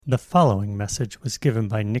The following message was given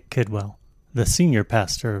by Nick Kidwell, the senior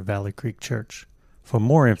pastor of Valley Creek Church. For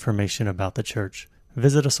more information about the church,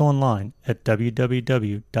 visit us online at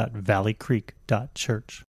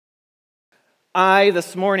www.valleycreek.church.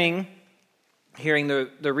 This morning, hearing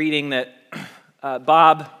the reading that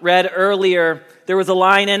Bob read earlier, there was a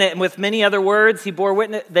line in it, and with many other words, he bore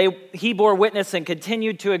witness and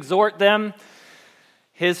continued to exhort them.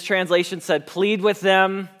 His translation said, plead with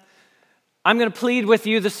them. I'm going to plead with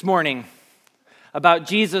you this morning about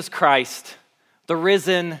Jesus Christ, the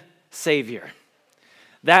risen Savior.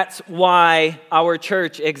 That's why our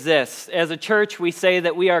church exists. As a church, we say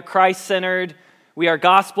that we are Christ-centered, we are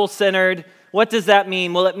gospel-centered. What does that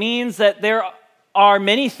mean? Well, it means that there are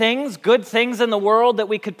many things, good things in the world that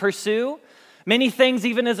we could pursue, many things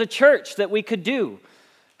even as a church that we could do.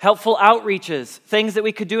 Helpful outreaches, things that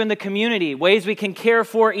we could do in the community, ways we can care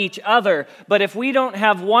for each other. But if we don't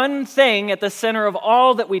have one thing at the center of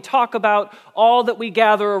all that we talk about, all that we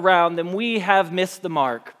gather around, then we have missed the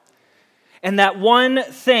mark. And that one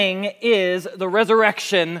thing is the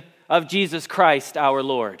resurrection of Jesus Christ, our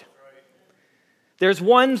Lord. There's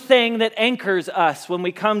one thing that anchors us when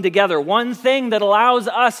we come together, one thing that allows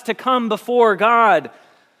us to come before God.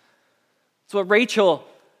 It's what Rachel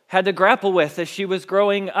had to grapple with as she was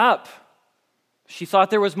growing up. She thought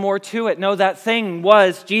there was more to it. No, that thing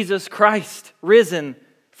was Jesus Christ, risen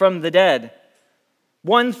from the dead.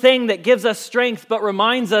 One thing that gives us strength but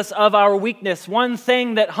reminds us of our weakness. One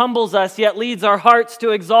thing that humbles us yet leads our hearts to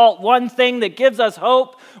exalt. One thing that gives us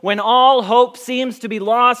hope when all hope seems to be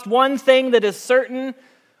lost. One thing that is certain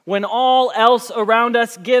when all else around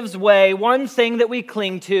us gives way. One thing that we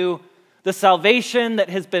cling to. The salvation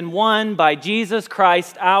that has been won by Jesus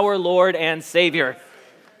Christ, our Lord and Savior.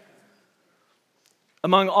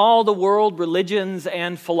 Among all the world religions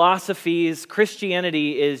and philosophies,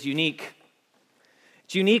 Christianity is unique.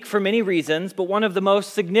 It's unique for many reasons, but one of the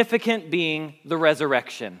most significant being the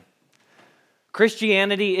resurrection.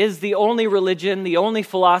 Christianity is the only religion, the only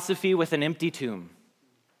philosophy with an empty tomb.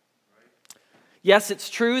 Yes,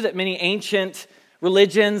 it's true that many ancient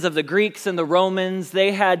religions of the Greeks and the Romans,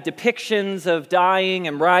 they had depictions of dying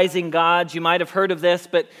and rising gods. You might have heard of this,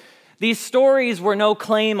 but these stories were no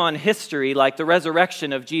claim on history like the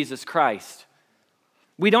resurrection of Jesus Christ.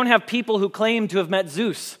 We don't have people who claim to have met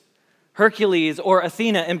Zeus, Hercules, or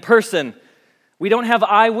Athena in person. We don't have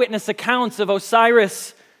eyewitness accounts of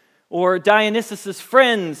Osiris or Dionysus'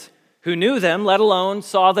 friends who knew them, let alone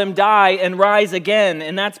saw them die and rise again.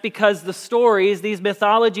 And that's because the stories, these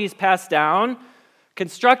mythologies passed down,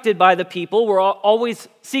 constructed by the people, were always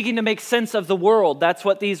seeking to make sense of the world. That's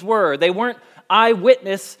what these were. They weren't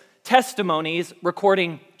eyewitness testimonies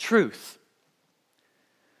recording truth.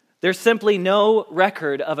 There's simply no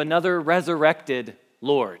record of another resurrected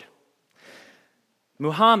Lord.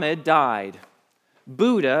 Muhammad died.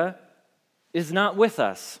 Buddha is not with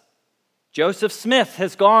us. Joseph Smith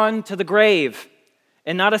has gone to the grave,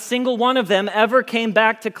 and not a single one of them ever came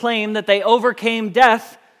back to claim that they overcame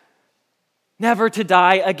death, never to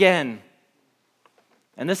die again.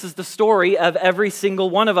 And this is the story of every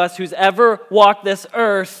single one of us who's ever walked this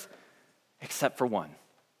earth, except for one.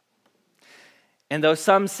 And though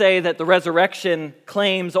some say that the resurrection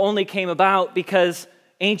claims only came about because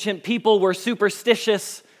ancient people were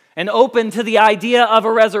superstitious and open to the idea of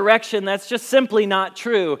a resurrection, that's just simply not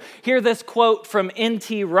true. Hear this quote from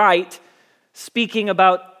N.T. Wright, speaking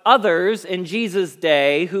about others in Jesus'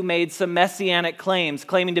 day who made some messianic claims,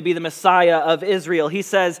 claiming to be the Messiah of Israel. He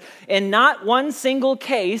says, in not one single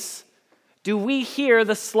case do we hear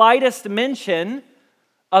the slightest mention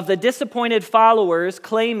of the disappointed followers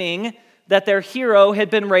claiming that their hero had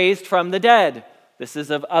been raised from the dead. This is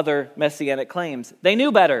of other messianic claims. They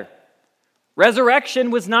knew better. Resurrection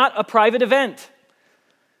was not a private event.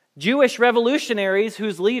 Jewish revolutionaries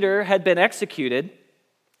whose leader had been executed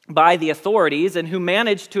by the authorities and who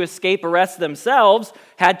managed to escape arrest themselves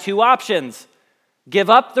had two options: give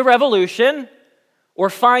up the revolution or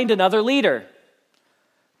find another leader.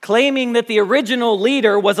 Claiming that the original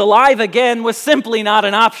leader was alive again was simply not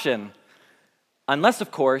an option, unless,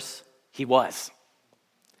 of course, he was.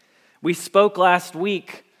 We spoke last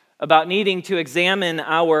week about needing to examine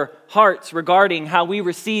our hearts regarding how we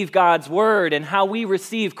receive God's word and how we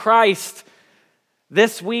receive Christ.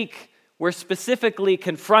 This week, we're specifically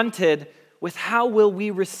confronted with how will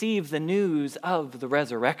we receive the news of the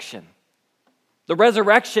resurrection. The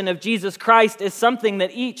resurrection of Jesus Christ is something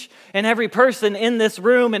that each and every person in this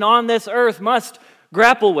room and on this earth must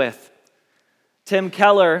grapple with. Tim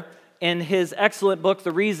Keller, in his excellent book,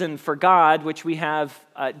 The Reason for God, which we have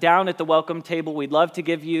down at the welcome table, we'd love to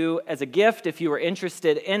give you as a gift if you are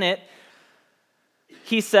interested in it.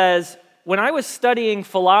 He says, "When I was studying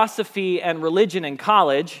philosophy and religion in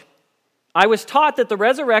college, I was taught that the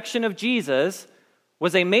resurrection of Jesus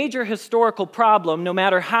was a major historical problem no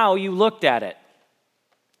matter how you looked at it.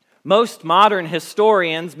 Most modern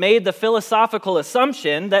historians made the philosophical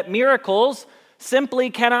assumption that miracles simply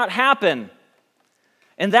cannot happen.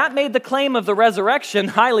 And that made the claim of the resurrection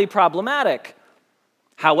highly problematic.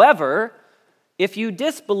 However, if you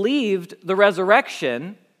disbelieved the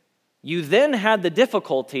resurrection, you then had the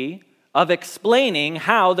difficulty of explaining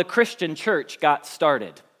how the Christian church got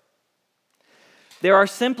started. There are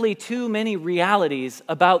simply too many realities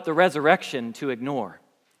about the resurrection to ignore,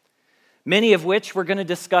 many of which we're going to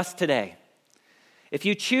discuss today. If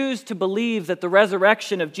you choose to believe that the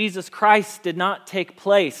resurrection of Jesus Christ did not take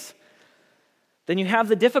place, then you have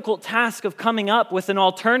the difficult task of coming up with an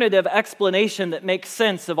alternative explanation that makes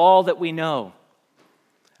sense of all that we know.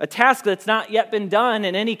 A task that's not yet been done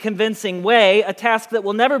in any convincing way, a task that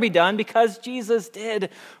will never be done because Jesus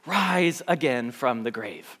did rise again from the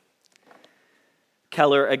grave.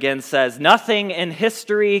 Keller again says, "Nothing in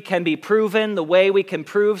history can be proven the way we can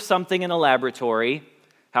prove something in a laboratory.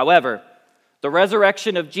 However, the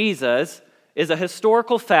resurrection of Jesus is a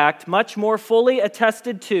historical fact much more fully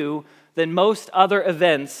attested to than most other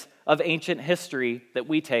events of ancient history that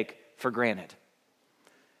we take for granted."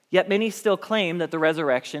 Yet many still claim that the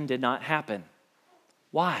resurrection did not happen.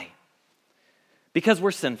 Why? Because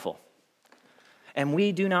we're sinful. And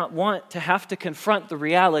we do not want to have to confront the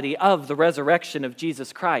reality of the resurrection of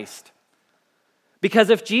Jesus Christ. Because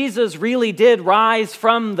if Jesus really did rise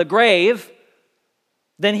from the grave,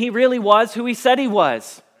 then he really was who he said he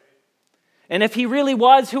was. And if he really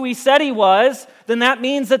was who he said he was, then that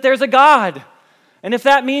means that there's a God. And if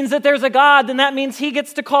that means that there's a God, then that means he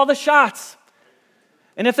gets to call the shots.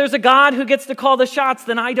 And if there's a God who gets to call the shots,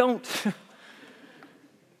 then I don't.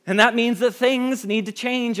 And that means that things need to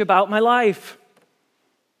change about my life.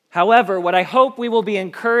 However, what I hope we will be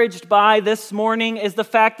encouraged by this morning is the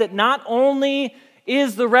fact that not only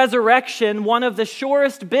is the resurrection one of the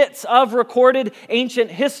surest bits of recorded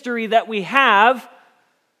ancient history that we have,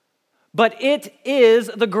 but it is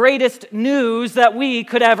the greatest news that we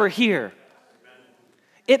could ever hear.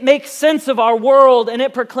 It makes sense of our world, and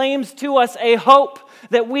it proclaims to us a hope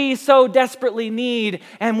that we so desperately need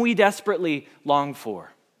and we desperately long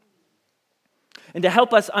for. And to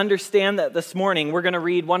help us understand that this morning, we're going to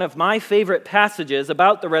read one of my favorite passages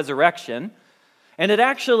about the resurrection. And it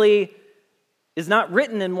actually is not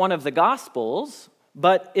written in one of the Gospels,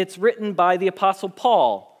 but it's written by the Apostle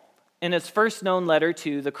Paul in his first known letter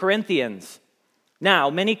to the Corinthians. Now,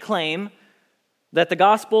 many claim that the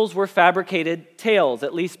Gospels were fabricated tales,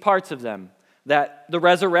 at least parts of them, that the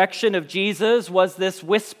resurrection of Jesus was this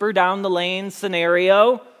whisper down the lane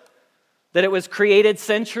scenario, that it was created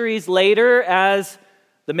centuries later as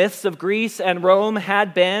the myths of Greece and Rome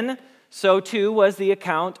had been, so too was the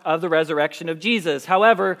account of the resurrection of Jesus.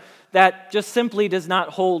 However, that just simply does not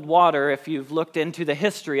hold water if you've looked into the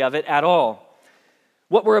history of it at all.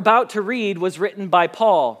 What we're about to read was written by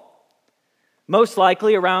Paul, most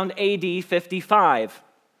likely around AD 55.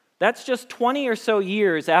 That's just 20 or so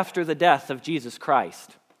years after the death of Jesus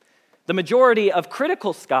Christ. The majority of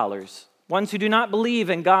critical scholars, ones who do not believe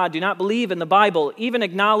in God, do not believe in the Bible, even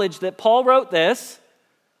acknowledge that Paul wrote this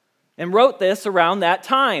around that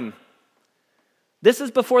time. This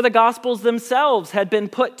is before the Gospels themselves had been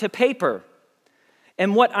put to paper.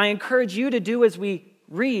 And what I encourage you to do as we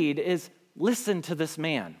read is listen to this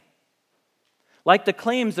man. Like the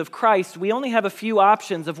claims of Christ, we only have a few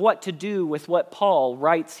options of what to do with what Paul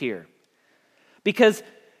writes here. Because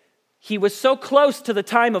he was so close to the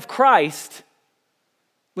time of Christ, it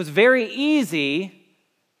was very easy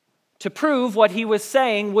to prove what he was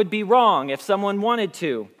saying would be wrong if someone wanted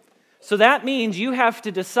to. So that means you have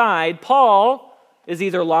to decide Paul is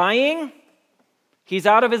either lying, he's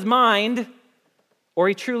out of his mind, or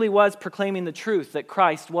he truly was proclaiming the truth that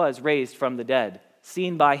Christ was raised from the dead,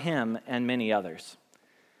 seen by him and many others.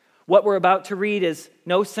 What we're about to read is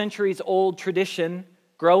no centuries-old tradition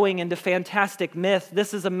growing into fantastic myth.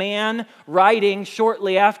 This is a man writing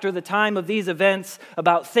shortly after the time of these events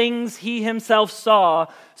about things he himself saw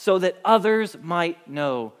so that others might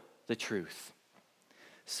know the truth.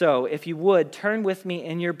 So, if you would, turn with me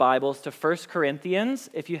in your Bibles to 1 Corinthians,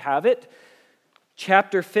 if you have it,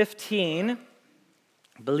 chapter 15.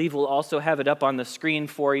 I believe we'll also have it up on the screen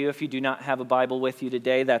for you. If you do not have a Bible with you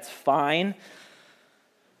today, that's fine.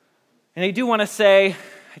 And I do want to say,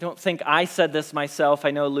 I don't think I said this myself,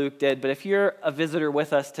 I know Luke did, but if you're a visitor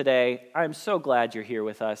with us today, I'm so glad you're here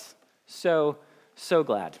with us. So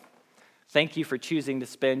glad. Thank you for choosing to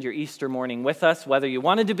spend your Easter morning with us, whether you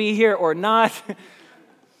wanted to be here or not.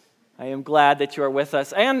 I am glad that you are with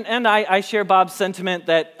us. And I share Bob's sentiment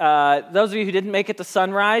that those of you who didn't make it to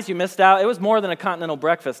sunrise, you missed out. It was more than a continental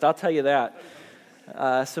breakfast, I'll tell you that.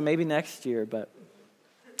 So maybe next year, but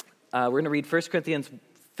we're going to read 1 Corinthians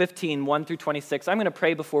 15, 1 through 26. I'm going to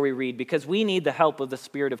pray before we read because we need the help of the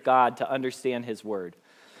Spirit of God to understand His Word.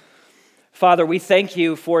 Father, we thank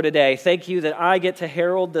you for today. Thank you that I get to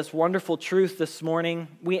herald this wonderful truth this morning.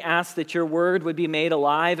 We ask that your Word would be made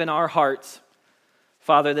alive in our hearts.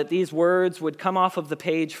 Father, that these words would come off of the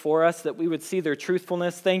page for us, that we would see their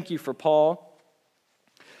truthfulness. Thank you for Paul.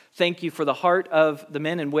 Thank you for the heart of the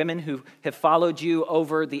men and women who have followed you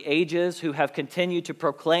over the ages, who have continued to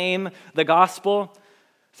proclaim the gospel.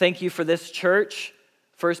 Thank you for this church,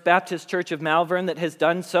 First Baptist Church of Malvern, that has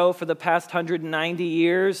done so for the past 190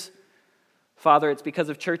 years. Father, it's because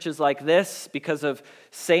of churches like this, because of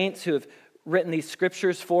saints who have written these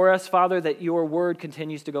scriptures for us, Father, that your word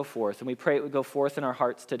continues to go forth. And we pray it would go forth in our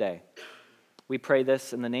hearts today. We pray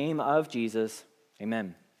this in the name of Jesus.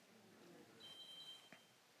 Amen.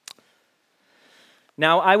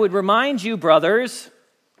 Now, I would remind you, brothers,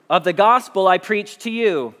 of the gospel I preached to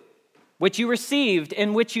you, which you received,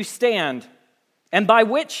 in which you stand, and by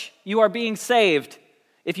which you are being saved,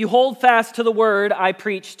 if you hold fast to the word I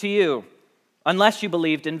preached to you, unless you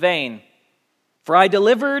believed in vain. For I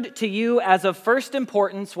delivered to you as of first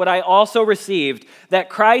importance what I also received, that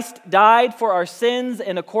Christ died for our sins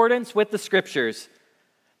in accordance with the Scriptures,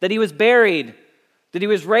 that he was buried, that he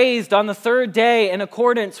was raised on the third day in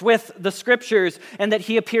accordance with the Scriptures, and that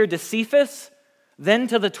he appeared to Cephas, then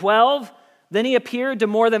to the 12, then he appeared to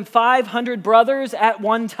more than 500 brothers at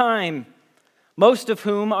one time, most of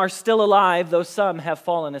whom are still alive, though some have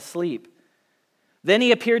fallen asleep. Then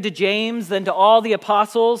he appeared to James, then to all the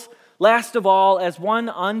apostles. Last of all, as one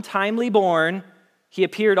untimely born, he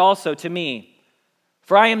appeared also to me.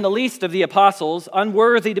 For I am the least of the apostles,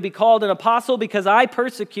 unworthy to be called an apostle because I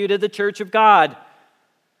persecuted the church of God.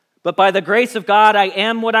 But by the grace of God I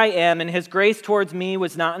am what I am, and his grace towards me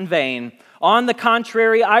was not in vain. On the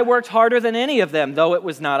contrary, I worked harder than any of them, though it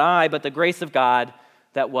was not I, but the grace of God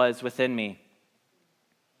that was within me.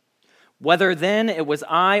 Whether then it was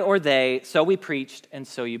I or they, so we preached, and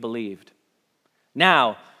so you believed.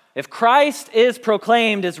 Now, if Christ is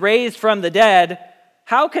proclaimed as raised from the dead,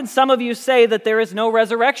 how can some of you say that there is no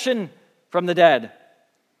resurrection from the dead?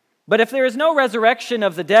 But if there is no resurrection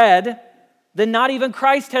of the dead, then not even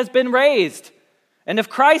Christ has been raised. And if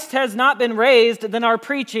Christ has not been raised, then our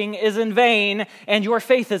preaching is in vain, and your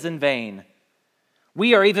faith is in vain.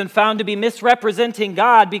 We are even found to be misrepresenting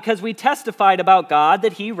God because we testified about God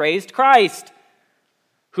that he raised Christ,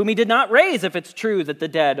 whom he did not raise if it's true that the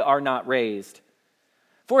dead are not raised.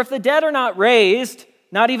 For if the dead are not raised,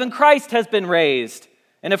 not even Christ has been raised.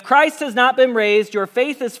 And if Christ has not been raised, your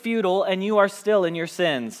faith is futile and you are still in your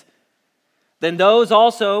sins. Then those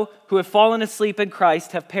also who have fallen asleep in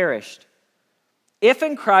Christ have perished. If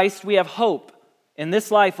in Christ we have hope in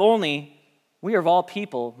this life only, we are of all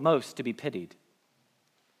people most to be pitied.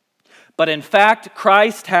 But in fact,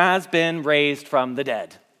 Christ has been raised from the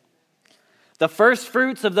dead, the first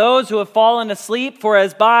fruits of those who have fallen asleep. For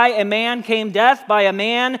as by a man came death, by a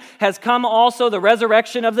man has come also the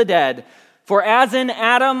resurrection of the dead. For as in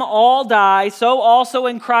Adam all die, so also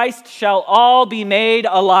in Christ shall all be made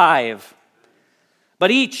alive.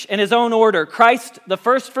 But each in his own order: Christ the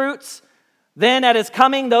first fruits, then at his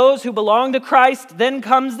coming those who belong to Christ. Then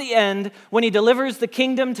comes the end, when he delivers the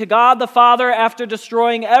kingdom to God the Father after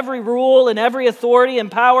destroying every rule and every authority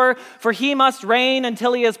and power. For he must reign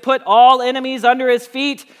until he has put all enemies under his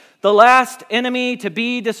feet. The last enemy to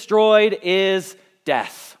be destroyed is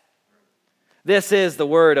death. This is the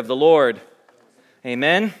word of the Lord.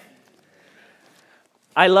 Amen.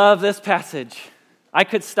 I love this passage. I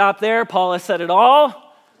could stop there. Paul has said it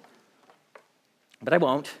all, but I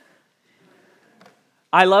won't.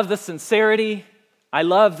 I love the sincerity, I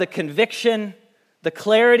love the conviction, the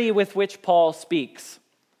clarity with which Paul speaks.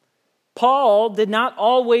 Paul did not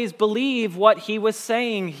always believe what he was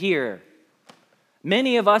saying here.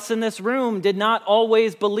 Many of us in this room did not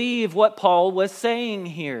always believe what Paul was saying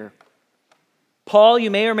here. Paul,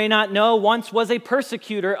 you may or may not know, once was a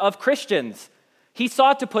persecutor of Christians. He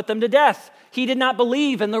sought to put them to death. He did not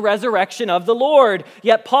believe in the resurrection of the Lord.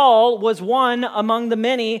 Yet Paul was one among the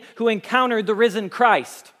many who encountered the risen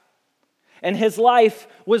Christ. And his life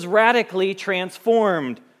was radically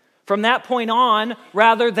transformed. From that point on,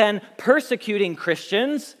 rather than persecuting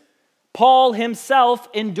Christians, Paul himself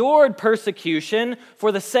endured persecution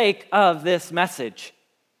for the sake of this message.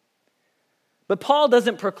 But Paul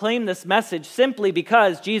doesn't proclaim this message simply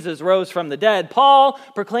because Jesus rose from the dead. Paul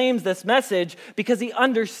proclaims this message because he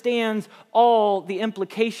understands all the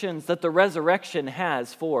implications that the resurrection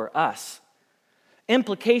has for us.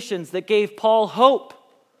 Implications that gave Paul hope,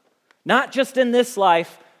 not just in this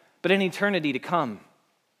life, but in eternity to come.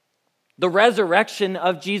 The resurrection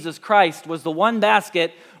of Jesus Christ was the one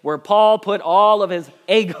basket where Paul put all of his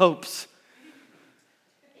egg hopes.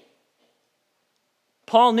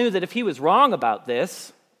 Paul knew that if he was wrong about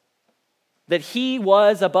this, that he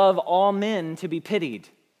was above all men to be pitied.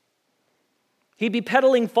 He'd be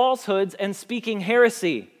peddling falsehoods and speaking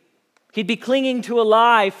heresy. He'd be clinging to a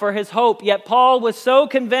lie for his hope. Yet Paul was so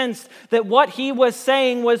convinced that what he was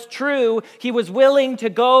saying was true, he was willing to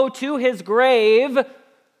go to his grave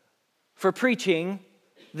for preaching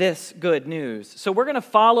this good news. So we're going to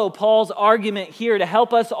follow Paul's argument here to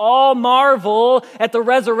help us all marvel at the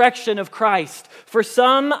resurrection of Christ. For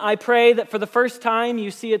some, I pray that for the first time you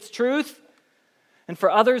see its truth. And for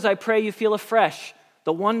others, I pray you feel afresh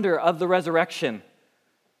the wonder of the resurrection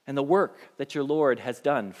and the work that your Lord has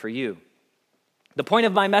done for you. The point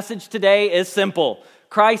of my message today is simple.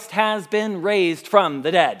 Christ has been raised from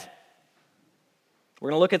the dead.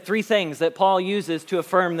 We're going to look at three things that Paul uses to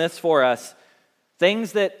affirm this for us.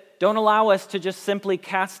 Things that don't allow us to just simply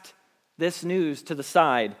cast this news to the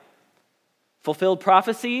side. Fulfilled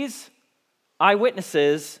prophecies,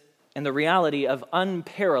 eyewitnesses, and the reality of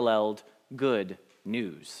unparalleled good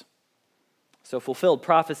news. So fulfilled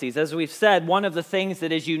prophecies. As we've said, one of the things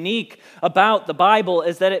that is unique about the Bible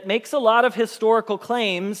is that it makes a lot of historical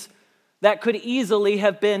claims that could easily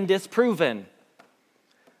have been disproven.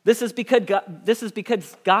 This is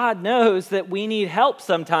because God knows that we need help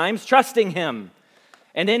sometimes trusting Him.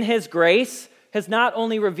 And in His grace has not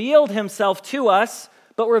only revealed Himself to us,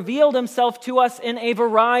 but revealed Himself to us in a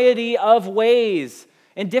variety of ways,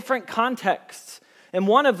 in different contexts. And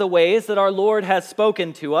one of the ways that our Lord has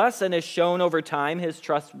spoken to us and has shown over time His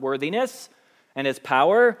trustworthiness and His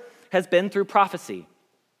power has been through prophecy.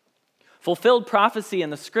 Fulfilled prophecy in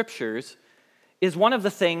the Scriptures is one of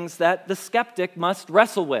the things that the skeptic must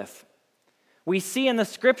wrestle with. We see in the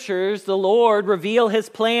Scriptures the Lord reveal His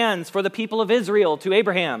plans for the people of Israel to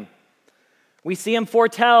Abraham. We see Him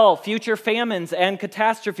foretell future famines and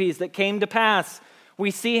catastrophes that came to pass. We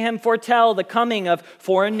see Him foretell the coming of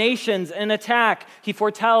foreign nations in attack. He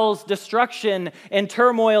foretells destruction and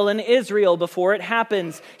turmoil in Israel before it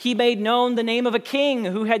happens. He made known the name of a king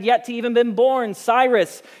who had yet to even been born,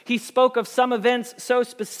 Cyrus. He spoke of some events so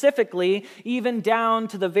specifically, even down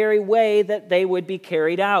to the very way that they would be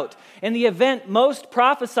carried out. And the event most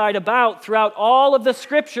prophesied about throughout all of the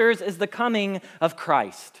Scriptures is the coming of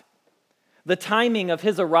Christ. The timing of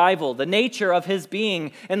His arrival, the nature of His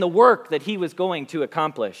being, and the work that He was going to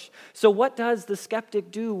accomplish. So what does the skeptic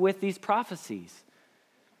do with these prophecies?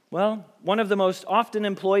 Well, one of the most often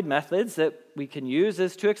employed methods that we can use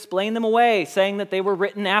is to explain them away, saying that they were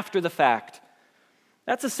written after the fact.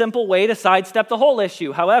 That's a simple way to sidestep the whole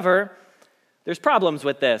issue. However, there's problems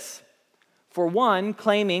with this. For one,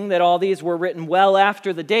 claiming that all these were written well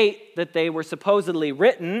after the date that they were supposedly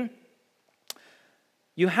written,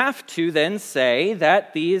 you have to then say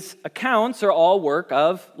that these accounts are all work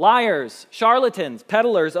of liars, charlatans,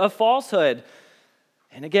 peddlers of falsehood.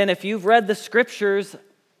 And again, if you've read the Scriptures,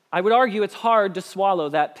 I would argue it's hard to swallow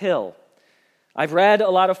that pill. I've read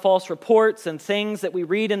a lot of false reports, and things that we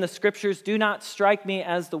read in the Scriptures do not strike me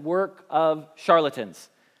as the work of charlatans.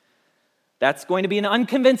 That's going to be an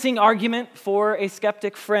unconvincing argument for a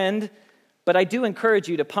skeptic friend, but I do encourage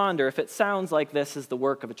you to ponder if it sounds like this is the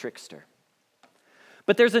work of a trickster.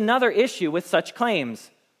 But there's another issue with such claims.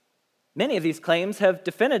 Many of these claims have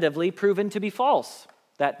definitively proven to be false,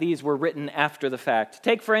 that these were written after the fact.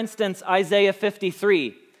 Take, for instance, Isaiah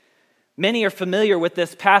 53. Many are familiar with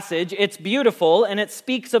this passage. It's beautiful, and it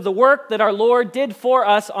speaks of the work that our Lord did for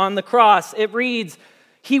us on the cross. It reads,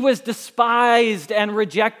 "He was despised and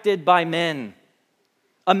rejected by men,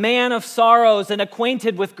 a man of sorrows and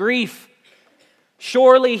acquainted with grief.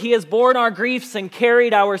 Surely He has borne our griefs and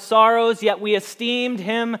carried our sorrows, yet we esteemed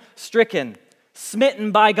Him stricken,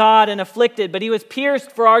 smitten by God and afflicted, but He was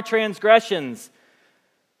pierced for our transgressions.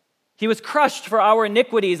 He was crushed for our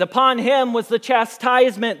iniquities. Upon Him was the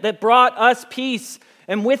chastisement that brought us peace,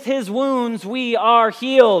 and with His wounds we are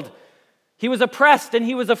healed. He was oppressed and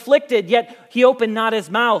He was afflicted, yet He opened not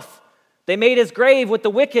His mouth. They made His grave with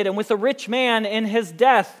the wicked and with the rich man in his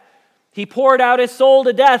death. He poured out His soul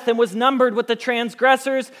to death and was numbered with the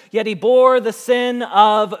transgressors, yet He bore the sin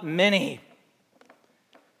of many."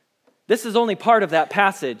 This is only part of that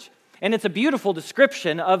passage, and it's a beautiful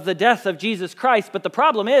description of the death of Jesus Christ, but the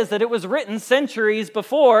problem is that it was written centuries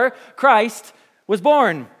before Christ was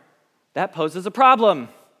born. That poses a problem.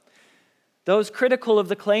 Those critical of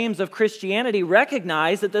the claims of Christianity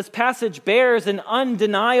recognize that this passage bears an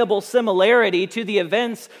undeniable similarity to the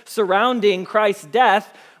events surrounding Christ's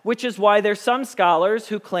death, which is why there's some scholars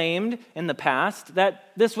who claimed in the past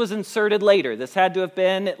that this was inserted later. This had to have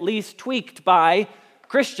been at least tweaked by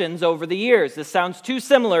Christians over the years. This sounds too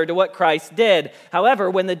similar to what Christ did.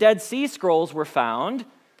 However, when the Dead Sea Scrolls were found,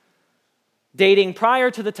 dating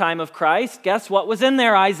prior to the time of Christ, guess what was in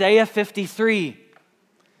there? Isaiah 53.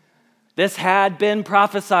 This had been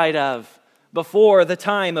prophesied of before the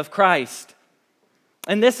time of Christ.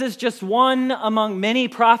 And this is just one among many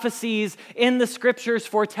prophecies in the Scriptures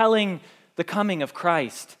foretelling the coming of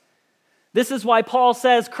Christ. This is why Paul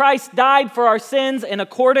says Christ died for our sins in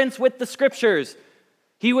accordance with the Scriptures.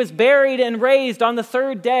 He was buried and raised on the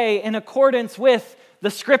third day in accordance with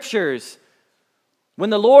the Scriptures. When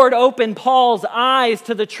the Lord opened Paul's eyes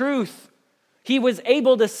to the truth, he was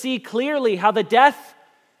able to see clearly how the death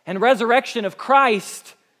and resurrection of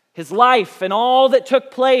Christ, his life, and all that took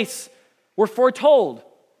place were foretold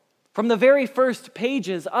from the very first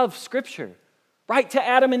pages of Scripture, right to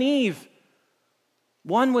Adam and Eve.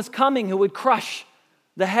 One was coming who would crush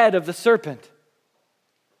the head of the serpent.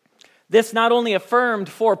 This not only affirmed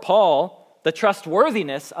for Paul the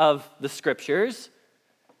trustworthiness of the Scriptures,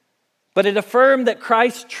 but it affirmed that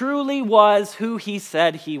Christ truly was who he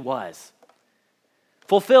said he was.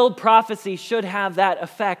 Fulfilled prophecy should have that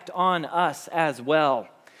effect on us as well.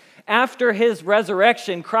 After his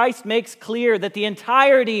resurrection, Christ makes clear that the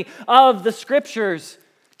entirety of the Scriptures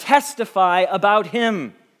testify about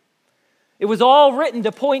him. It was all written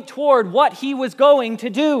to point toward what he was going to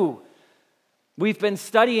do. We've been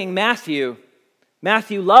studying Matthew.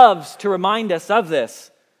 Matthew loves to remind us of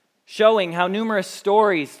this, showing how numerous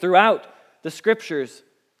stories throughout the Scriptures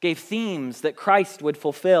gave themes that Christ would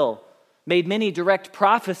fulfill, made many direct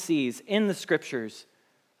prophecies in the Scriptures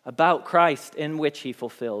about Christ in which he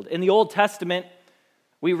fulfilled. In the Old Testament,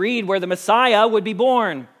 we read where the Messiah would be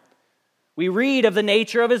born. We read of the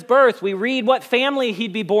nature of his birth. We read what family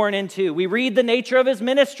he'd be born into. We read the nature of his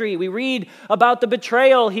ministry. We read about the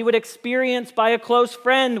betrayal he would experience by a close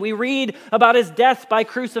friend. We read about his death by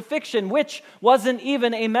crucifixion, which wasn't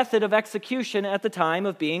even a method of execution at the time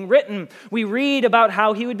of being written. We read about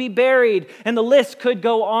how he would be buried, and the list could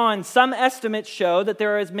go on. Some estimates show that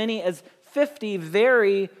there are as many as 50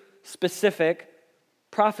 very specific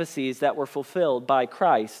prophecies that were fulfilled by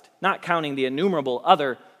Christ, not counting the innumerable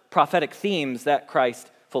other prophetic themes that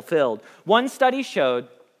Christ fulfilled. One study showed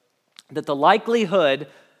that the likelihood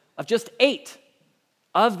of just 8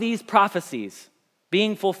 of these prophecies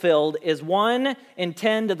being fulfilled is 1 in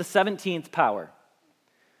 10 to the 17th power.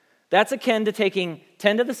 That's akin to taking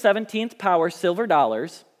 10 to the 17th power silver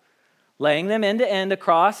dollars, laying them end to end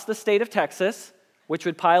across the state of Texas, which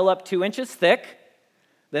would pile up 2 inches thick,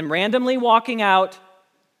 then randomly walking out,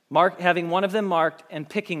 having one of them marked, and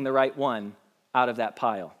picking the right one out of that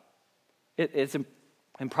pile. It's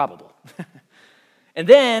improbable. And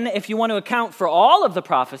then, if you want to account for all of the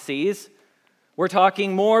prophecies, we're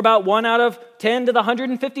talking more about 1 out of 10 to the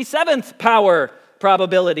 157th power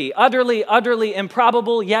probability. Utterly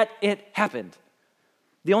improbable, yet it happened.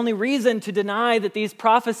 The only reason to deny that these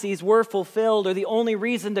prophecies were fulfilled, or the only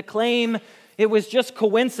reason to claim it was just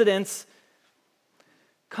coincidence,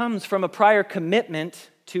 comes from a prior commitment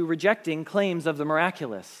to rejecting claims of the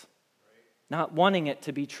miraculous, not wanting it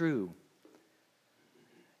to be true.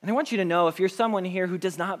 And I want you to know, if you're someone here who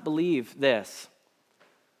does not believe this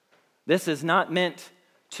is not meant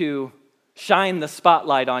to shine the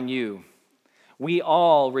spotlight on you. We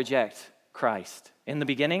all reject Christ in the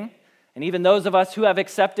beginning, and even those of us who have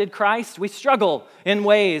accepted Christ, we struggle in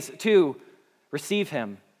ways to receive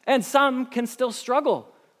him. And some can still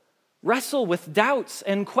struggle, wrestle with doubts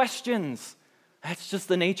and questions. That's just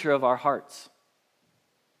the nature of our hearts.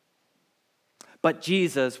 But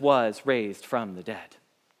Jesus was raised from the dead.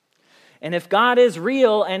 And if God is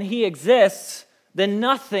real and he exists, then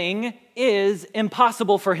nothing is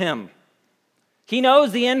impossible for him. He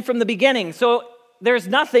knows the end from the beginning, so there's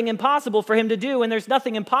nothing impossible for him to do, and there's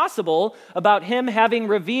nothing impossible about him having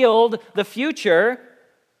revealed the future,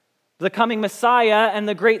 the coming Messiah, and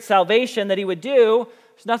the great salvation that he would do.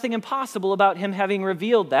 There's nothing impossible about him having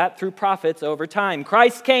revealed that through prophets over time.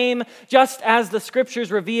 Christ came just as the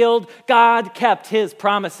Scriptures revealed. God kept his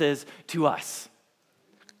promises to us.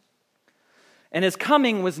 And his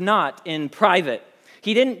coming was not in private.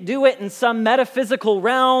 He didn't do it in some metaphysical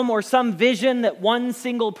realm or some vision that one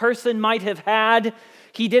single person might have had.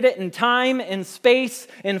 He did it in time and space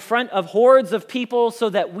in front of hordes of people so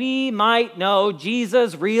that we might know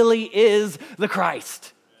Jesus really is the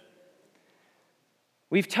Christ.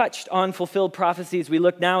 We've touched on fulfilled prophecies. We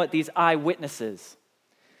look now at these eyewitnesses.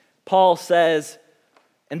 Paul says,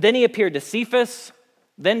 and then he appeared to Cephas,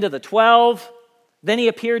 then to the 12, then he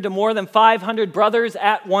appeared to more than 500 brothers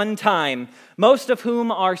at one time, most of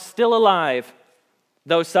whom are still alive,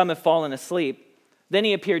 though some have fallen asleep. Then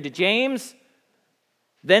he appeared to James,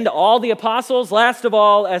 then to all the apostles. Last of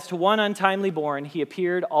all, as to one untimely born, he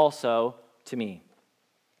appeared also to me.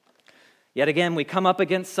 Yet again, we come up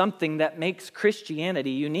against something that makes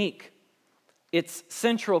Christianity unique. Its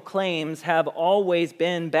central claims have always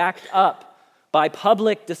been backed up by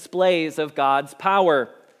public displays of God's power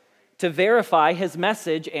to verify his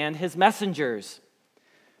message and his messengers.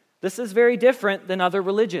 This is very different than other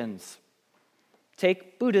religions.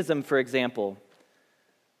 Take Buddhism, for example.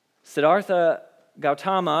 Siddhartha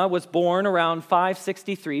Gautama was born around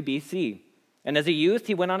 563 BC, and as a youth,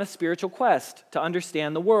 he went on a spiritual quest to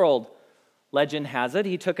understand the world. Legend has it,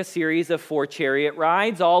 he took a series of 4 chariot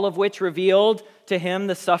rides, all of which revealed to him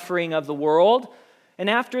the suffering of the world. And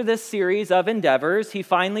after this series of endeavors, he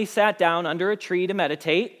finally sat down under a tree to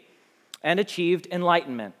meditate and achieved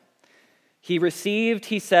enlightenment. He received,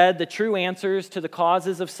 he said, the true answers to the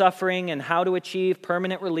causes of suffering and how to achieve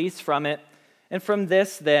permanent release from it. And from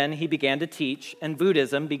this, then, he began to teach, and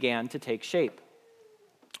Buddhism began to take shape.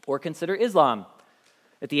 Or consider Islam.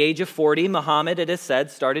 At the age of 40, Muhammad, it is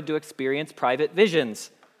said, started to experience private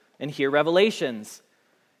visions and hear revelations.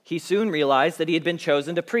 He soon realized that he had been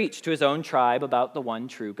chosen to preach to his own tribe about the one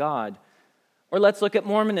true God. Or let's look at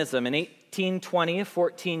Mormonism. In 1820, a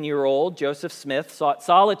 14-year-old Joseph Smith sought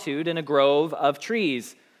solitude in a grove of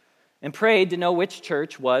trees and prayed to know which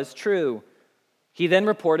church was true. He then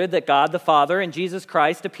reported that God the Father and Jesus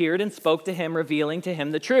Christ appeared and spoke to him, revealing to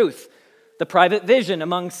him the truth. The private vision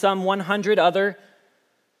among some 100 other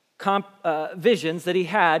visions that he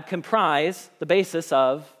had comprise the basis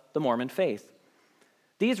of the Mormon faith.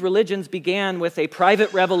 These religions began with a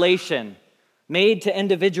private revelation made to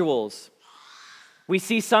individuals. We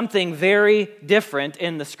see something very different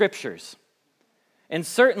in the scriptures. And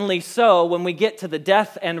certainly so when we get to the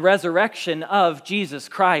death and resurrection of Jesus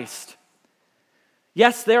Christ.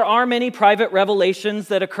 Yes, there are many private revelations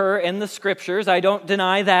that occur in the scriptures. I don't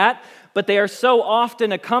deny that. But they are so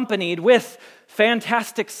often accompanied with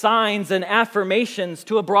fantastic signs and affirmations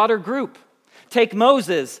to a broader group. Take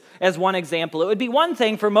Moses as one example. It would be one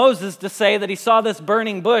thing for Moses to say that he saw this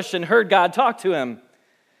burning bush and heard God talk to him.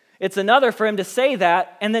 It's another for him to say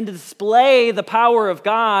that and then to display the power of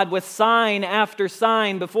God with sign after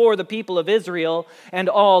sign before the people of Israel and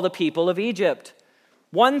all the people of Egypt.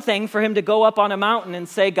 One thing for him to go up on a mountain and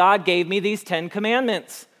say, God gave me these 10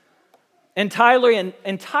 commandments.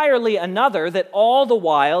 Entirely another that all the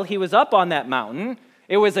while he was up on that mountain,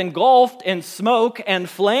 it was engulfed in smoke and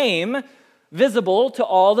flame, visible to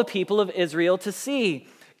all the people of Israel to see.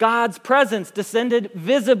 God's presence descended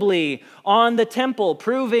visibly on the temple,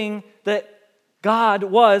 proving that God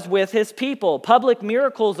was with his people. Public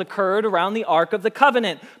miracles occurred around the Ark of the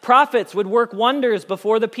Covenant. Prophets would work wonders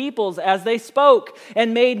before the peoples as they spoke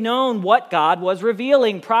and made known what God was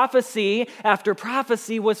revealing. Prophecy after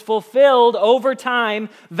prophecy was fulfilled over time,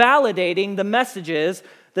 validating the messages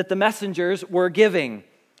that the messengers were giving.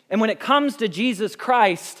 And when it comes to Jesus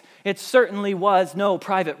Christ, it certainly was no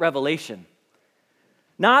private revelation.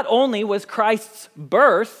 Not only was Christ's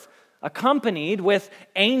birth accompanied with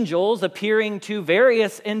angels appearing to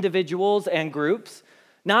various individuals and groups,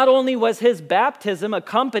 not only was his baptism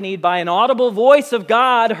accompanied by an audible voice of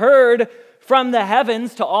God heard from the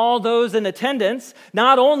heavens to all those in attendance,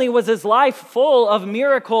 not only was his life full of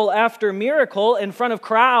miracle after miracle in front of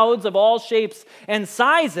crowds of all shapes and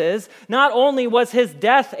sizes, not only was his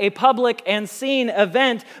death a public and seen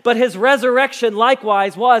event, but his resurrection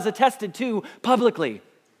likewise was attested to publicly.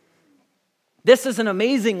 This is an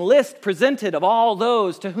amazing list presented of all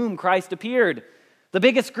those to whom Christ appeared. The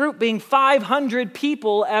biggest group being 500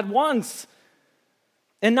 people at once.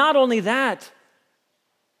 And not only that,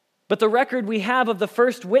 but the record we have of the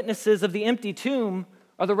first witnesses of the empty tomb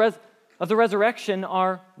of the resurrection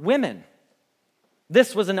are women.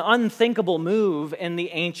 This was an unthinkable move in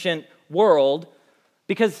the ancient world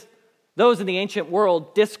because those in the ancient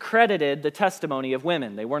world discredited the testimony of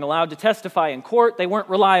women. They weren't allowed to testify in court. They weren't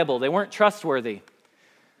reliable. They weren't trustworthy.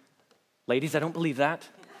 Ladies, I don't believe that.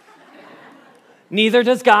 Neither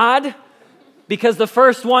does God, because the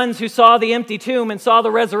first ones who saw the empty tomb and saw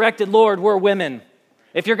the resurrected Lord were women.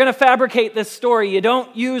 If you're going to fabricate this story, you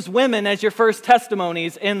don't use women as your first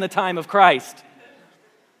testimonies in the time of Christ.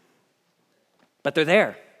 But they're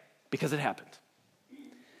there because it happened.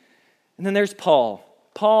 And then there's Paul.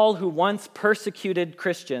 Paul, who once persecuted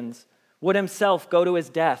Christians, would himself go to his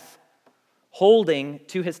death holding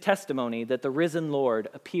to his testimony that the risen Lord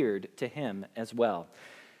appeared to him as well.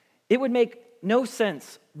 It would make no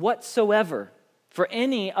sense whatsoever for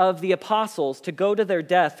any of the apostles to go to their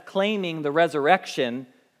death claiming the resurrection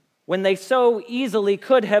when they so easily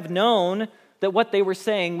could have known that what they were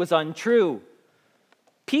saying was untrue.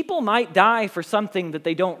 People might die for something that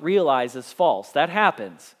they don't realize is false. That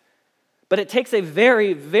happens. But it takes a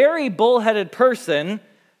very, very bullheaded person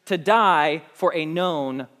to die for a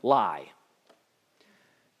known lie.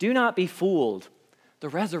 Do not be fooled. The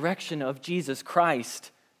resurrection of Jesus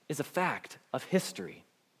Christ is a fact of history.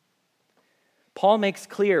 Paul makes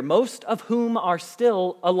clear, most of whom are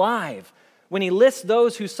still alive. When he lists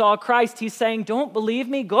those who saw Christ, he's saying, don't believe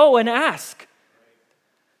me? Go and ask.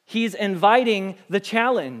 He's inviting the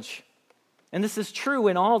challenge. And this is true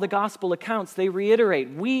in all the gospel accounts. They reiterate,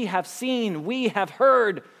 we have seen, we have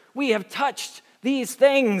heard, we have touched these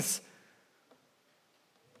things.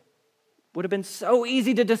 Would have been so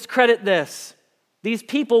easy to discredit this. These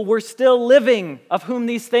people were still living, of whom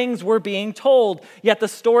these things were being told. Yet the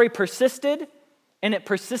story persisted, and it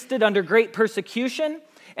persisted under great persecution,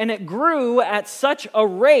 and it grew at such a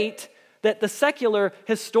rate that the secular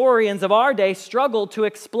historians of our day struggle to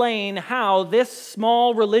explain how this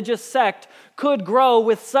small religious sect could grow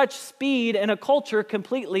with such speed in a culture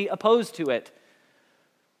completely opposed to it.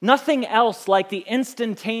 Nothing else like the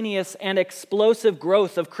instantaneous and explosive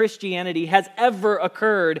growth of Christianity has ever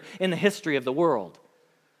occurred in the history of the world.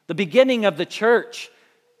 The beginning of the church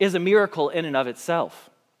is a miracle in and of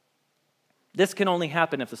itself. This can only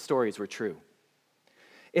happen if the stories were true.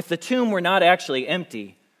 If the tomb were not actually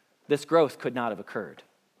empty, this growth could not have occurred.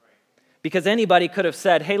 Because anybody could have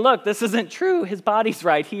said, hey, look, this isn't true. His body's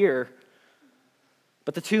right here.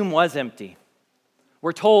 But the tomb was empty.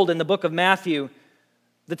 We're told in the book of Matthew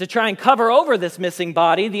that to try and cover over this missing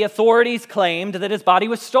body, the authorities claimed that his body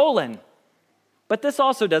was stolen. But this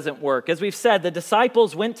also doesn't work. As we've said, the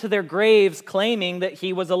disciples went to their graves claiming that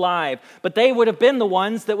he was alive. But they would have been the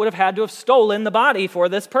ones that would have had to have stolen the body for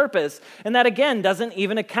this purpose. And that again doesn't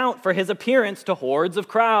even account for his appearance to hordes of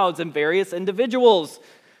crowds and various individuals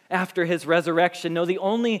after his resurrection. No, the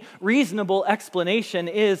only reasonable explanation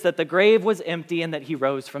is that the grave was empty and that he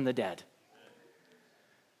rose from the dead.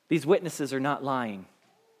 These witnesses are not lying.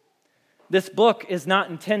 This book is not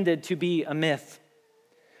intended to be a myth,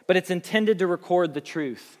 but it's intended to record the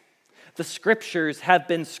truth. The scriptures have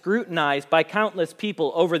been scrutinized by countless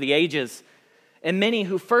people over the ages, and many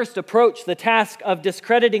who first approach the task of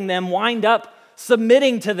discrediting them wind up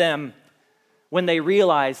submitting to them when they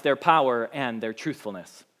realize their power and their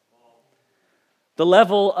truthfulness. The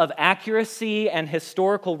level of accuracy and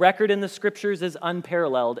historical record in the scriptures is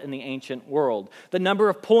unparalleled in the ancient world. The number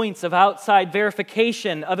of points of outside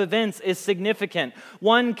verification of events is significant.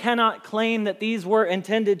 One cannot claim that these were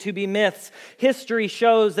intended to be myths. History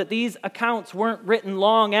shows that these accounts weren't written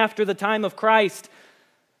long after the time of Christ.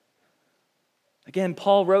 Again,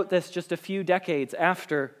 Paul wrote this just a few decades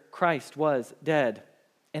after Christ was dead.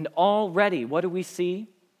 And already, what do we see?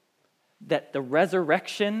 That the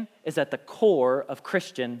resurrection is at the core of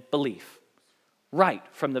Christian belief, right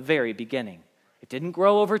from the very beginning. It didn't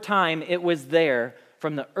grow over time, it was there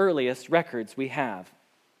from the earliest records we have.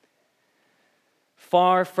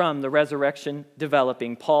 Far from the resurrection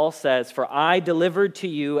developing, Paul says, "For I delivered to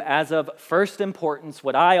you as of first importance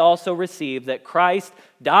what I also received, that Christ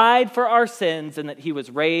died for our sins and that he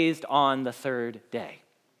was raised on the third day."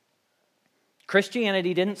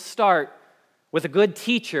 Christianity didn't start with a good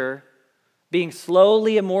teacher being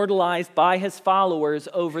slowly immortalized by his followers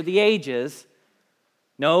over the ages.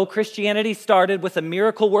 No, Christianity started with a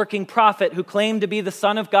miracle-working prophet who claimed to be the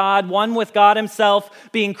Son of God, one with God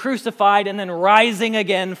himself, being crucified and then rising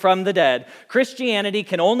again from the dead. Christianity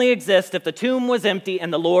can only exist if the tomb was empty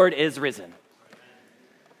and the Lord is risen.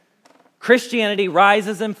 Christianity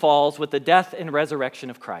rises and falls with the death and resurrection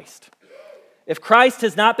of Christ. If Christ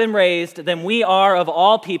has not been raised, then we are, of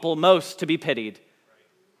all people, most to be pitied.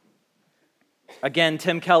 Again,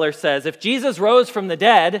 Tim Keller says, if Jesus rose from the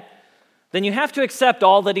dead, then you have to accept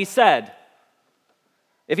all that he said.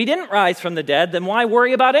 If he didn't rise from the dead, then why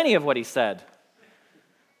worry about any of what he said?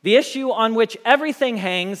 The issue on which everything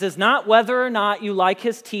hangs is not whether or not you like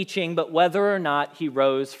his teaching, but whether or not he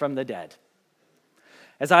rose from the dead.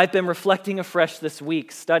 As I've been reflecting afresh this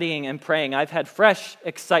week, studying and praying, I've had fresh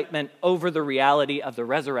excitement over the reality of the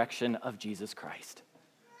resurrection of Jesus Christ.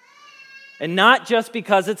 And not just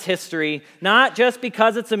because it's history, not just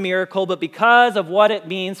because it's a miracle, but because of what it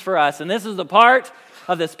means for us. And this is the part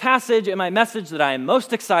of this passage in my message that I am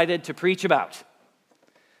most excited to preach about.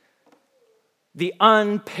 The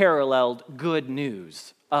unparalleled good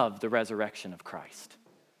news of the resurrection of Christ.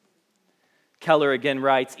 Keller again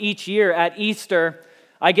writes, each year at Easter,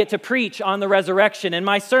 I get to preach on the resurrection. In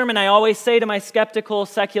my sermon, I always say to my skeptical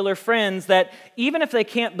secular friends that even if they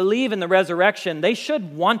can't believe in the resurrection, they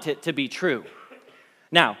should want it to be true.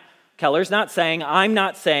 Now, Keller's not saying, I'm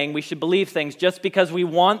not saying we should believe things just because we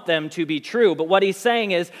want them to be true. But what he's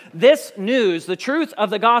saying is this news, the truth of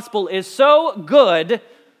the gospel, is so good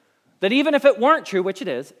that even if it weren't true, which it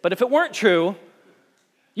is, but if it weren't true,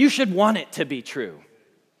 you should want it to be true.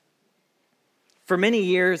 For many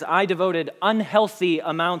years, I devoted unhealthy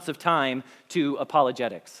amounts of time to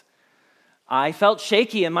apologetics. I felt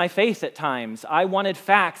shaky in my faith at times. I wanted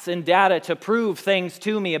facts and data to prove things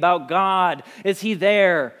to me about God. Is he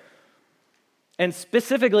there? And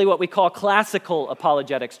specifically what we call classical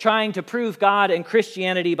apologetics, trying to prove God and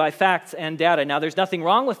Christianity by facts and data. Now, there's nothing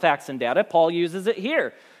wrong with facts and data. Paul uses it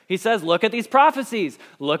here. He says, look at these prophecies.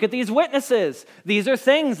 Look at these witnesses. These are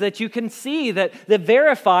things that you can see that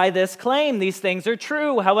verify this claim. These things are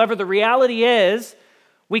true. However, the reality is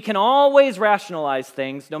we can always rationalize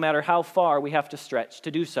things no matter how far we have to stretch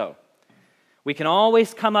to do so. We can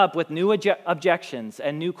always come up with new objections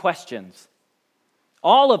and new questions.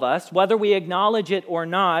 All of us, whether we acknowledge it or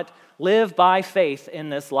not, live by faith in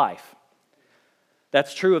this life.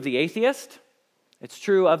 That's true of the atheist. It's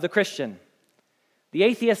true of the Christian. The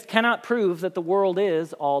atheist cannot prove that the world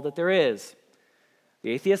is all that there is.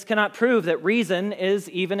 The atheist cannot prove that reason is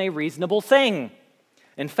even a reasonable thing.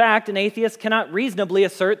 In fact, an atheist cannot reasonably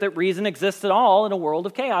assert that reason exists at all in a world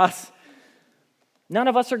of chaos. None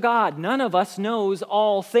of us are God. None of us knows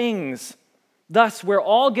all things. Thus, we're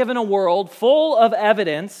all given a world full of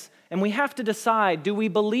evidence, and we have to decide, do we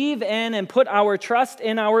believe in and put our trust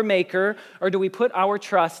in our Maker, or do we put our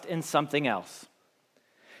trust in something else?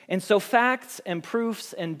 And so facts and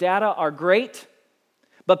proofs and data are great,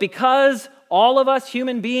 but because all of us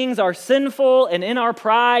human beings are sinful and in our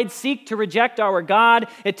pride seek to reject our God,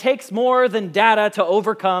 it takes more than data to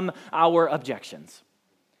overcome our objections.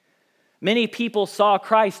 Many people saw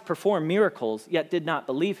Christ perform miracles, yet did not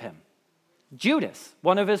believe him. Judas,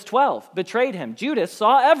 one of his 12, betrayed him. Judas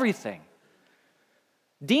saw everything.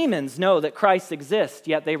 Demons know that Christ exists,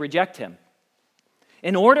 yet they reject him.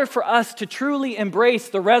 In order for us to truly embrace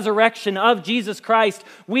the resurrection of Jesus Christ,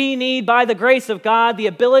 we need, by the grace of God, the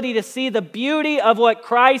ability to see the beauty of what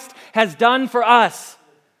Christ has done for us.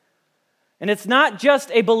 And it's not just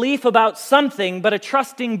a belief about something, but a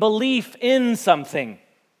trusting belief in something.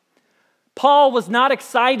 Paul was not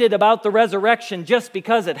excited about the resurrection just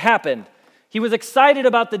because it happened. He was excited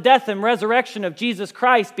about the death and resurrection of Jesus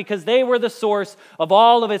Christ because they were the source of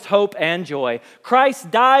all of his hope and joy.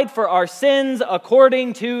 Christ died for our sins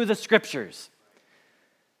according to the Scriptures.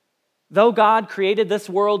 Though God created this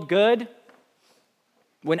world good,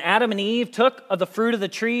 when Adam and Eve took of the fruit of the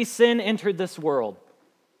tree, sin entered this world.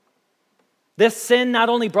 This sin not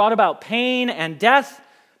only brought about pain and death,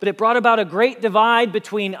 but it brought about a great divide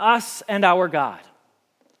between us and our God.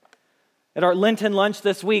 At our Lenten lunch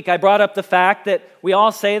this week, I brought up the fact that we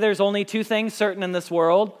all say there's only two things certain in this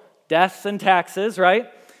world, death and taxes, right?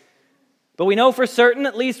 But we know for certain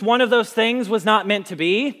at least one of those things was not meant to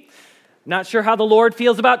be. Not sure how the Lord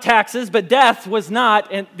feels about taxes, but death was not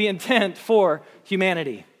the intent for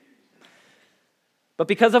humanity. But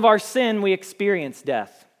because of our sin, we experience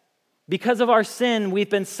death. Because of our sin, we've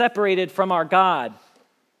been separated from our God,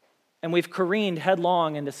 and we've careened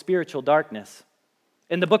headlong into spiritual darkness.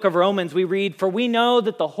 In the book of Romans, we read, "For we know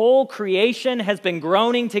that the whole creation has been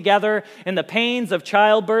groaning together in the pains of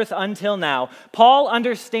childbirth until now." Paul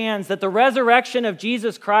understands that the resurrection of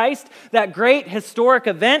Jesus Christ, that great historic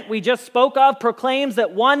event we just spoke of, proclaims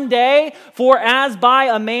that one day, for as by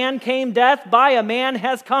a man came death, by a man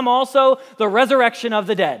has come also the resurrection of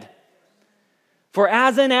the dead. For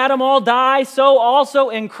as in Adam all die, so also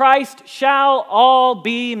in Christ shall all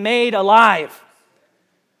be made alive.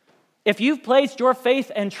 If you've placed your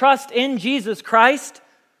faith and trust in Jesus Christ,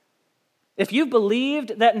 if you've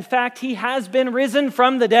believed that in fact he has been risen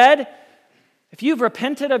from the dead, if you've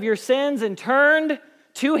repented of your sins and turned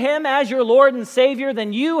to him as your Lord and Savior,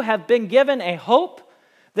 then you have been given a hope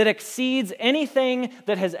that exceeds anything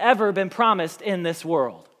that has ever been promised in this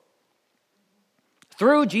world.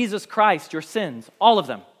 Through Jesus Christ, your sins, all of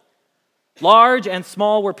them, large and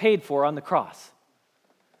small, were paid for on the cross.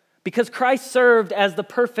 Because Christ served as the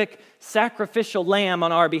perfect sacrificial lamb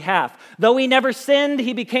on our behalf. Though he never sinned,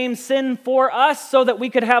 he became sin for us so that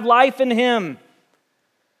we could have life in him.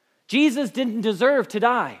 Jesus didn't deserve to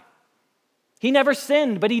die. He never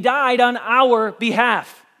sinned, but he died on our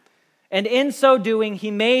behalf. And in so doing,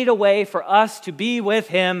 he made a way for us to be with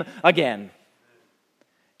him again.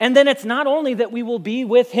 And then it's not only that we will be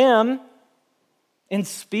with him in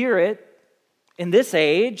spirit, In this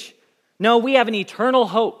age, no, we have an eternal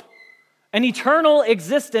hope, an eternal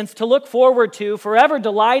existence to look forward to, forever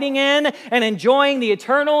delighting in and enjoying the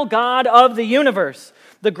eternal God of the universe,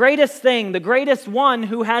 the greatest thing, the greatest one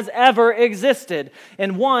who has ever existed,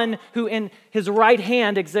 and one who in his right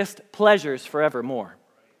hand exists pleasures forevermore.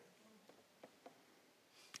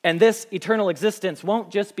 And this eternal existence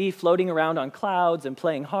won't just be floating around on clouds and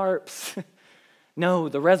playing harps. No,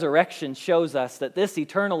 the resurrection shows us that this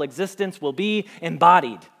eternal existence will be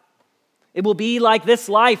embodied. It will be like this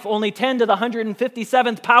life, only 10 to the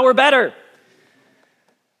 157th power better.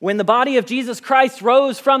 When the body of Jesus Christ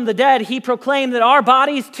rose from the dead, he proclaimed that our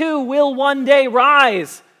bodies too will one day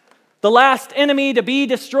rise. The last enemy to be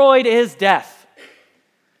destroyed is death.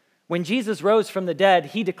 When Jesus rose from the dead,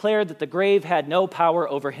 he declared that the grave had no power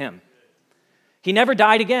over him. He never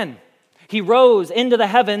died again. He rose into the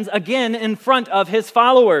heavens again in front of his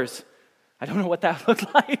followers. I don't know what that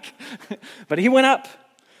looked like, but he went up.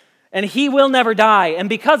 And he will never die. And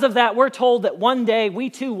because of that, we're told that one day we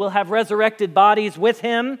too will have resurrected bodies with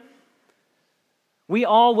him. We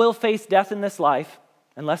all will face death in this life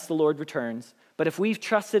unless the Lord returns. But if we've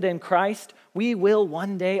trusted in Christ, we will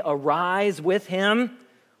one day arise with him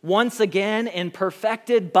once again in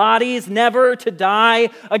perfected bodies, never to die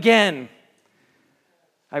again.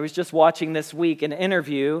 I was just watching this week an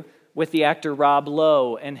interview with the actor Rob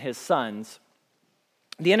Lowe and his sons.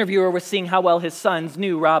 The interviewer was seeing how well his sons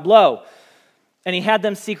knew Rob Lowe, and he had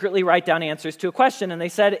them secretly write down answers to a question, and they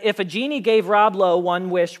said, if a genie gave Rob Lowe one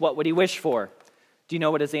wish, what would he wish for? Do you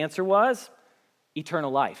know what his answer was?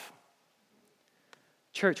 Eternal life.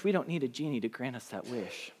 Church, we don't need a genie to grant us that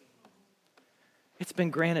wish. It's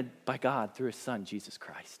been granted by God through his Son, Jesus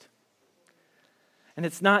Christ. And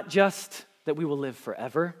it's not just that we will live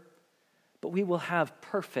forever, but we will have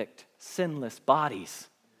perfect, sinless bodies,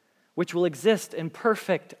 which will exist in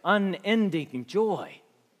perfect, unending joy.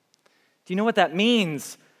 Do you know what that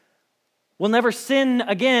means? We'll never sin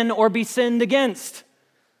again or be sinned against.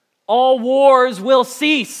 All wars will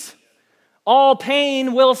cease. All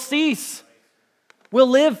pain will cease. We'll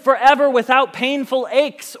live forever without painful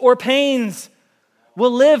aches or pains.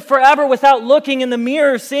 We'll live forever without looking in the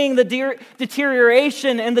mirror, seeing the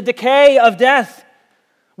deterioration and the decay of death.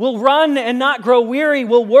 We'll run and not grow weary.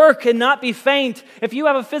 We'll work and not be faint. If you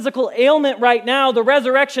have a physical ailment right now, the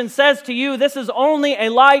resurrection says to you, this is only a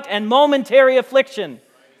light and momentary affliction.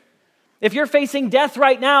 If you're facing death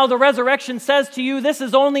right now, the resurrection says to you, this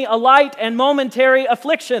is only a light and momentary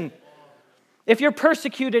affliction. If you're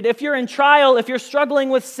persecuted, if you're in trial, if you're struggling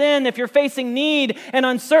with sin, if you're facing need and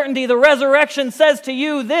uncertainty, the resurrection says to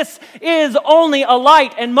you, this is only a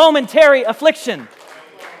light and momentary affliction.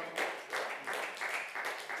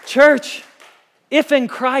 Church, if in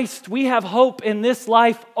Christ we have hope in this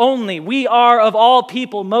life only, we are of all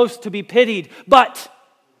people most to be pitied. But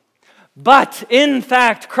in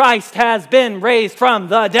fact, Christ has been raised from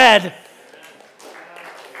the dead.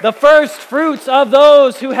 The first fruits of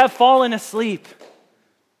those who have fallen asleep.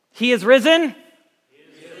 He is risen. He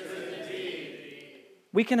is risen indeed.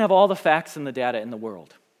 We can have all the facts and the data in the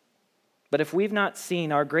world. But if we've not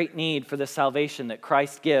seen our great need for the salvation that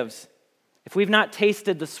Christ gives, if we've not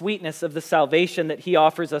tasted the sweetness of the salvation that he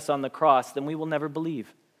offers us on the cross, then we will never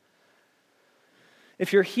believe.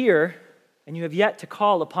 If you're here and you have yet to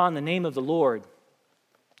call upon the name of the Lord,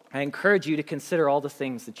 I encourage you to consider all the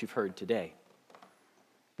things that you've heard today.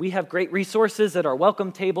 We have great resources at our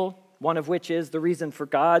welcome table, one of which is The Reason for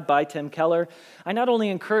God by Tim Keller. I not only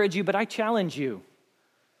encourage you, but I challenge you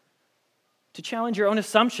to challenge your own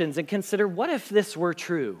assumptions and consider, what if this were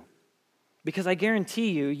true? Because I guarantee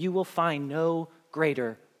you, you will find no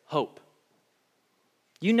greater hope.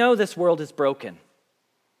 You know this world is broken.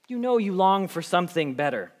 You know you long for something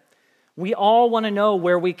better. We all want to know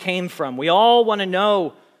where we came from. We all want to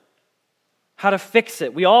know how to fix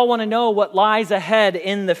it. We all want to know what lies ahead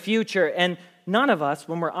in the future. And none of us,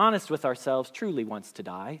 when we're honest with ourselves, truly wants to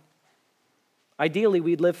die. Ideally,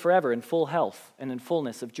 we'd live forever in full health and in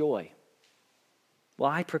fullness of joy.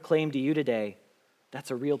 Well, I proclaim to you today,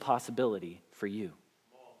 that's a real possibility for you.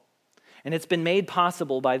 And it's been made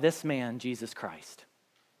possible by this man, Jesus Christ,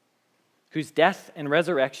 whose death and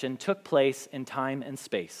resurrection took place in time and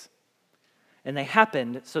space. And they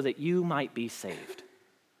happened so that you might be saved.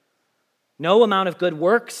 No amount of good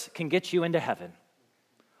works can get you into heaven.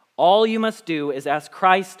 All you must do is ask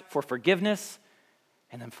Christ for forgiveness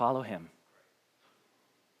and then follow him.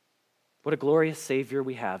 What a glorious Savior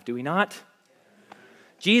we have, do we not?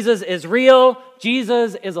 Jesus is real,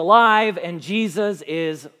 Jesus is alive, and Jesus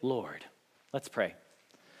is Lord. Let's pray.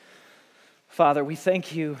 Father, we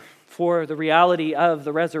thank you for the reality of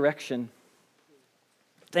the resurrection.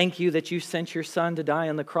 Thank you that you sent your Son to die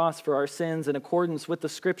on the cross for our sins in accordance with the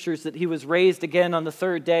Scriptures, that he was raised again on the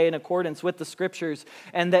third day in accordance with the Scriptures,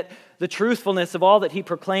 and that the truthfulness of all that he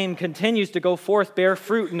proclaimed continues to go forth, bear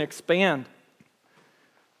fruit, and expand.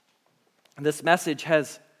 This message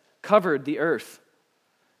has covered the earth.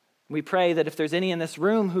 We pray that if there's any in this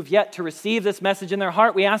room who've yet to receive this message in their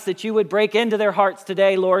heart, we ask that you would break into their hearts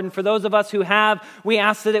today, Lord. And for those of us who have, we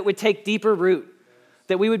ask that it would take deeper root,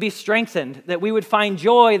 that we would be strengthened, that we would find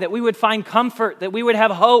joy, that we would find comfort, that we would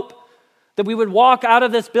have hope, that we would walk out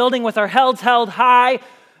of this building with our heads held high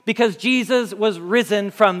because Jesus was risen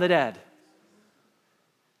from the dead.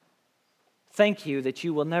 Thank you that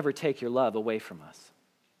you will never take your love away from us.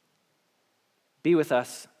 Be with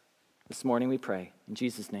us this morning, we pray. In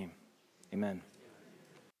Jesus' name, amen.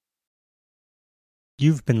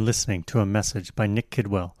 You've been listening to a message by Nick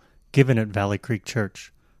Kidwell, given at Valley Creek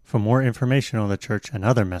Church. For more information on the church and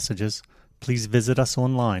other messages, please visit us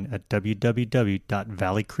online at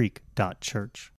www.valleycreek.church.